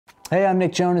Hey, I'm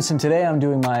Nick Jonas, and today I'm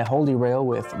doing my Holy Rail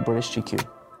with British GQ.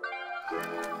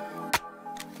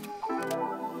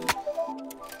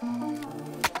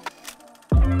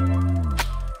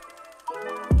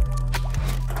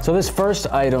 So this first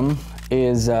item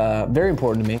is very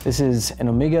important to me. This is an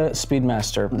Omega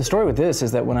Speedmaster. The story with this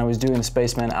is that when I was doing the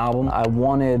Spaceman album, I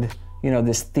wanted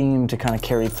this theme to kind of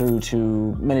carry through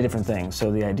to many different things.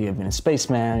 So the idea of being a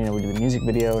spaceman, we did a music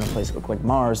video in a place that looked like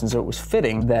Mars, and so it was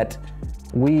fitting that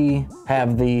we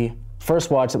have the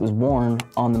first watch that was worn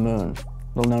on the moon.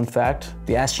 Little known fact,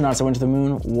 the astronauts that went to the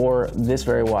moon wore this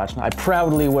very watch. I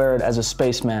proudly wear it as a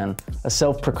spaceman, a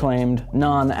self-proclaimed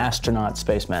non-astronaut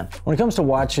spaceman. When it comes to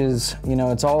watches,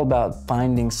 it's all about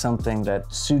finding something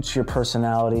that suits your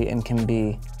personality and can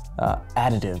be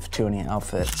additive to any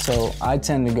outfit. So I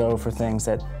tend to go for things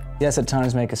that, yes, at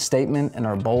times make a statement and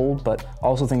are bold, but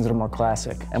also things that are more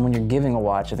classic. And when you're giving a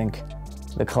watch, I think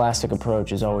the classic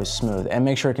approach is always smooth, and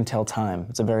make sure it can tell time.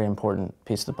 It's a very important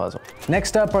piece of the puzzle.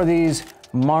 Next up are these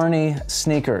Marni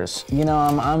sneakers.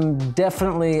 I'm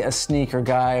definitely a sneaker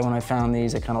guy. When I found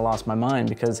these, I kind of lost my mind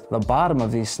because the bottom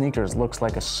of these sneakers looks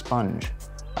like a sponge,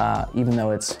 even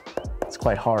though it's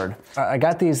quite hard. I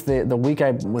got these the week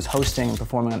I was hosting and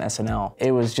performing on SNL.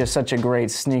 It was just such a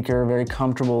great sneaker, very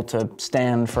comfortable to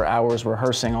stand for hours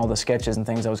rehearsing all the sketches and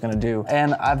things I was gonna do.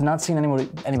 And I've not seen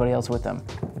anybody else with them,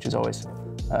 which is always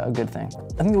a good thing.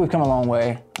 I think that we've come a long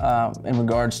way in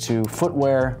regards to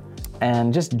footwear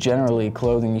and just generally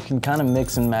clothing. You can kind of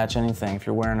mix and match anything. If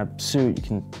you're wearing a suit, you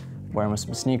can wear them with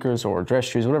some sneakers or dress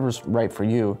shoes, whatever's right for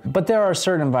you. But there are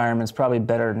certain environments probably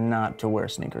better not to wear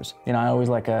sneakers. I always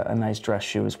like a nice dress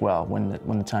shoe as well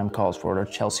when the time calls for it, or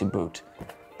a Chelsea boot.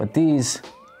 But these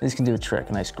can do a trick.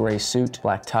 A nice gray suit,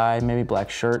 black tie, maybe black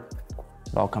shirt.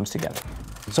 It all comes together.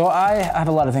 So I have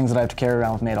a lot of things that I have to carry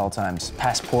around with me at all times.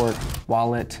 Passport,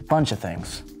 wallet, bunch of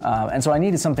things. And so I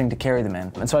needed something to carry them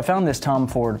in. And so I found this Tom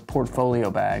Ford portfolio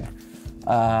bag,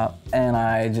 and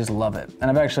I just love it.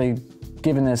 And I've actually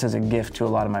given this as a gift to a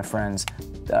lot of my friends.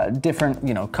 Different,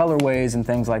 colorways and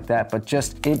things like that, but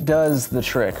just, it does the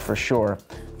trick for sure.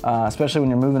 Especially when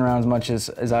you're moving around as much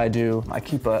as I do. I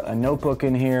keep a notebook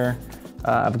in here.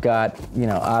 I've got,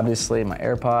 obviously my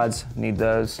AirPods, need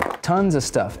those. Tons of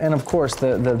stuff. And of course,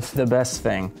 the best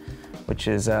thing, which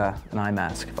is an eye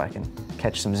mask, if I can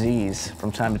catch some Z's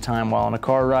from time to time while on a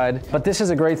car ride. But this is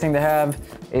a great thing to have.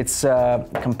 It's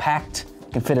compact.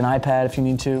 You can fit an iPad if you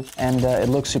need to, and it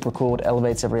looks super cool. It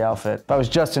elevates every outfit. If I was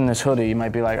just in this hoodie, you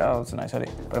might be like, oh, it's a nice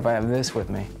hoodie. But if I have this with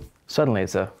me, suddenly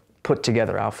it's a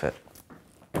put-together outfit.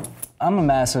 I'm a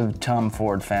massive Tom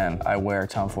Ford fan. I wear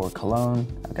Tom Ford cologne.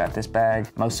 I've got this bag.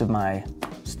 Most of my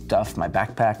stuff, my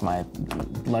backpack, my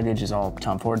luggage is all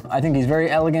Tom Ford. I think he's very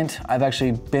elegant. I've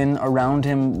actually been around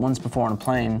him once before on a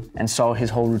plane and saw his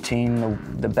whole routine,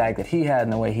 the bag that he had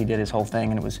and the way he did his whole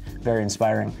thing, and it was very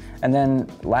inspiring. And then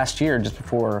last year, just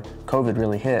before COVID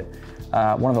really hit,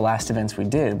 one of the last events we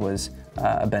did was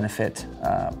a benefit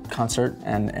concert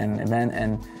and event,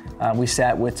 and we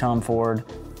sat with Tom Ford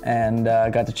and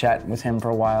got to chat with him for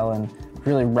a while, and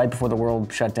really right before the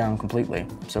world shut down completely.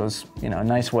 So it was, a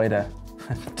nice way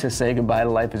to say goodbye to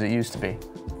life as it used to be.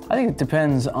 I think it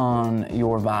depends on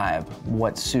your vibe,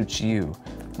 what suits you,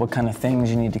 what kind of things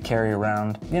you need to carry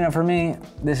around. For me,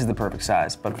 this is the perfect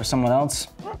size, but for someone else,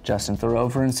 Justin Thoreau,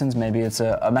 for instance, maybe it's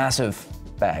a massive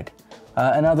bag.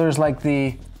 And others like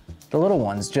the little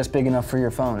ones, just big enough for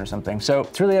your phone or something. So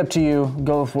it's really up to you.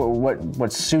 Go with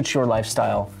what suits your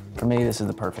lifestyle. For me, this is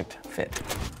the perfect fit.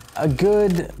 A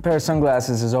good pair of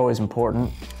sunglasses is always important.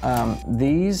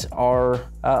 These are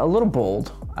a little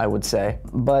bold, I would say,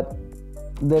 but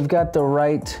they've got the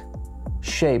right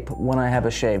shape when I have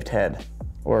a shaved head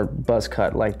or buzz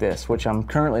cut like this, which I'm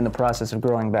currently in the process of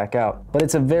growing back out. But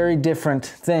it's a very different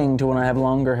thing to when I have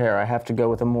longer hair. I have to go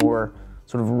with a more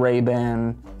sort of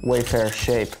Ray-Ban Wayfair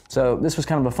shape. So this was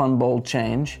kind of a fun, bold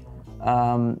change.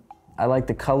 I like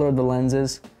the color of the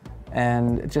lenses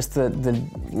and just the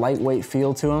lightweight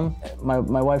feel to them. My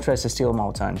wife tries to steal them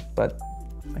all the time, but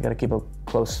I gotta keep a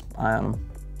close eye on them,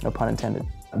 no pun intended.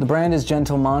 The brand is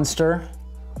Gentle Monster.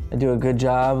 They do a good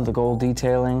job of the gold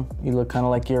detailing. You look kind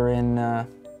of like you're in a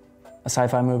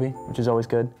sci-fi movie, which is always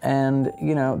good. And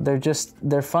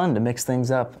they're fun to mix things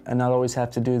up and not always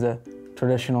have to do the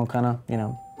traditional kind of,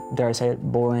 dare I say it,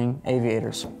 boring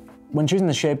aviators. When choosing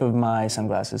the shape of my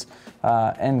sunglasses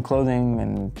and clothing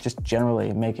and just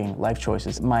generally making life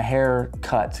choices, my hair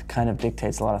cut kind of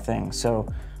dictates a lot of things. So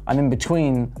I'm in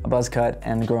between a buzz cut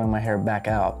and growing my hair back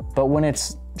out. But when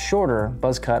it's shorter,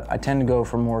 buzz cut, I tend to go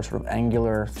for more sort of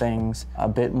angular things, a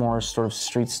bit more sort of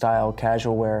street style,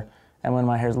 casual wear. And when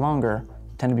my hair's longer,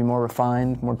 tend to be more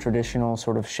refined, more traditional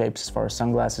sort of shapes as far as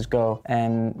sunglasses go,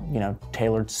 and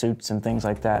tailored suits and things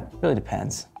like that. Really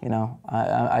depends,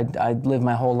 I live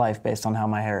my whole life based on how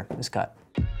my hair is cut.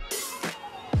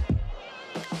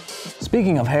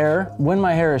 Speaking of hair, when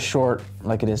my hair is short,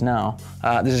 like it is now,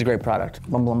 this is a great product.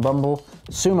 Bumble and Bumble,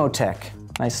 Sumo Tech.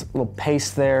 Nice little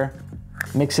paste there,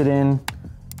 mix it in,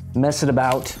 mess it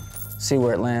about, see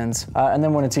where it lands. And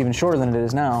then when it's even shorter than it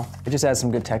is now, it just adds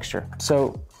some good texture.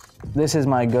 So this is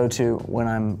my go-to when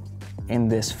I'm in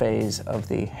this phase of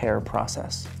the hair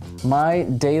process. My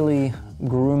daily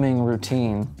grooming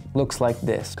routine looks like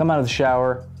this. Come out of the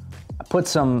shower, I put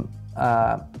some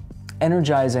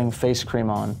energizing face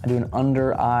cream on. I do an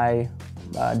under eye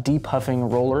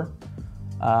depuffing roller,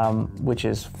 which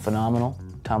is phenomenal.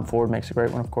 Tom Ford makes a great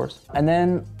one, of course. And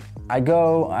then I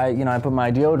go, I put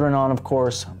my deodorant on, of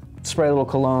course, spray a little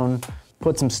cologne,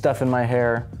 put some stuff in my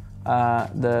hair,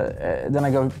 then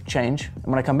I go change. And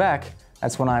when I come back,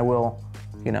 that's when I will,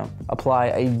 apply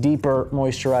a deeper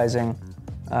moisturizing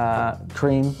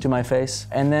cream to my face.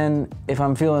 And then if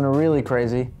I'm feeling really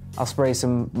crazy, I'll spray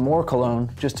some more cologne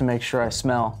just to make sure I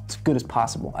smell as good as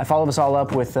possible. I follow this all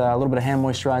up with a little bit of hand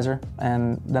moisturizer,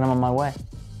 and then I'm on my way,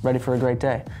 ready for a great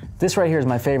day. This right here is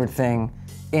my favorite thing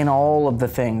in all of the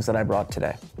things that I brought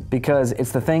today, because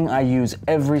it's the thing I use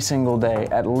every single day,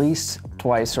 at least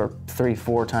twice or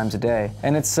 3-4 times a day,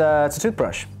 and it's a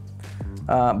toothbrush.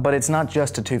 But it's not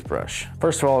just a toothbrush.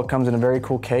 First of all, it comes in a very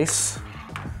cool case.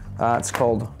 It's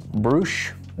called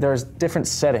Brush. There's different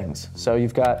settings. So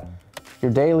you've got your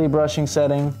daily brushing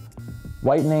setting,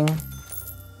 whitening,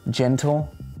 gentle,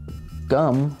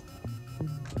 gum,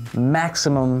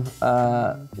 maximum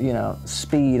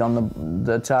speed on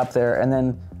the top there, and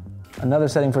then another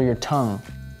setting for your tongue.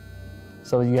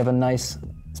 So you have a nice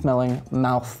smelling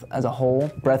mouth as a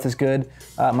whole. Breath is good.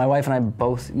 My wife and I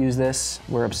both use this.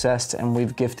 We're obsessed, and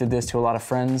we've gifted this to a lot of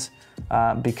friends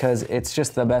because it's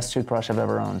just the best toothbrush I've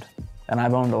ever owned. And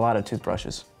I've owned a lot of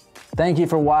toothbrushes. Thank you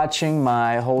for watching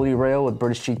my Holy Grail with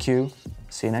British GQ.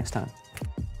 See you next time.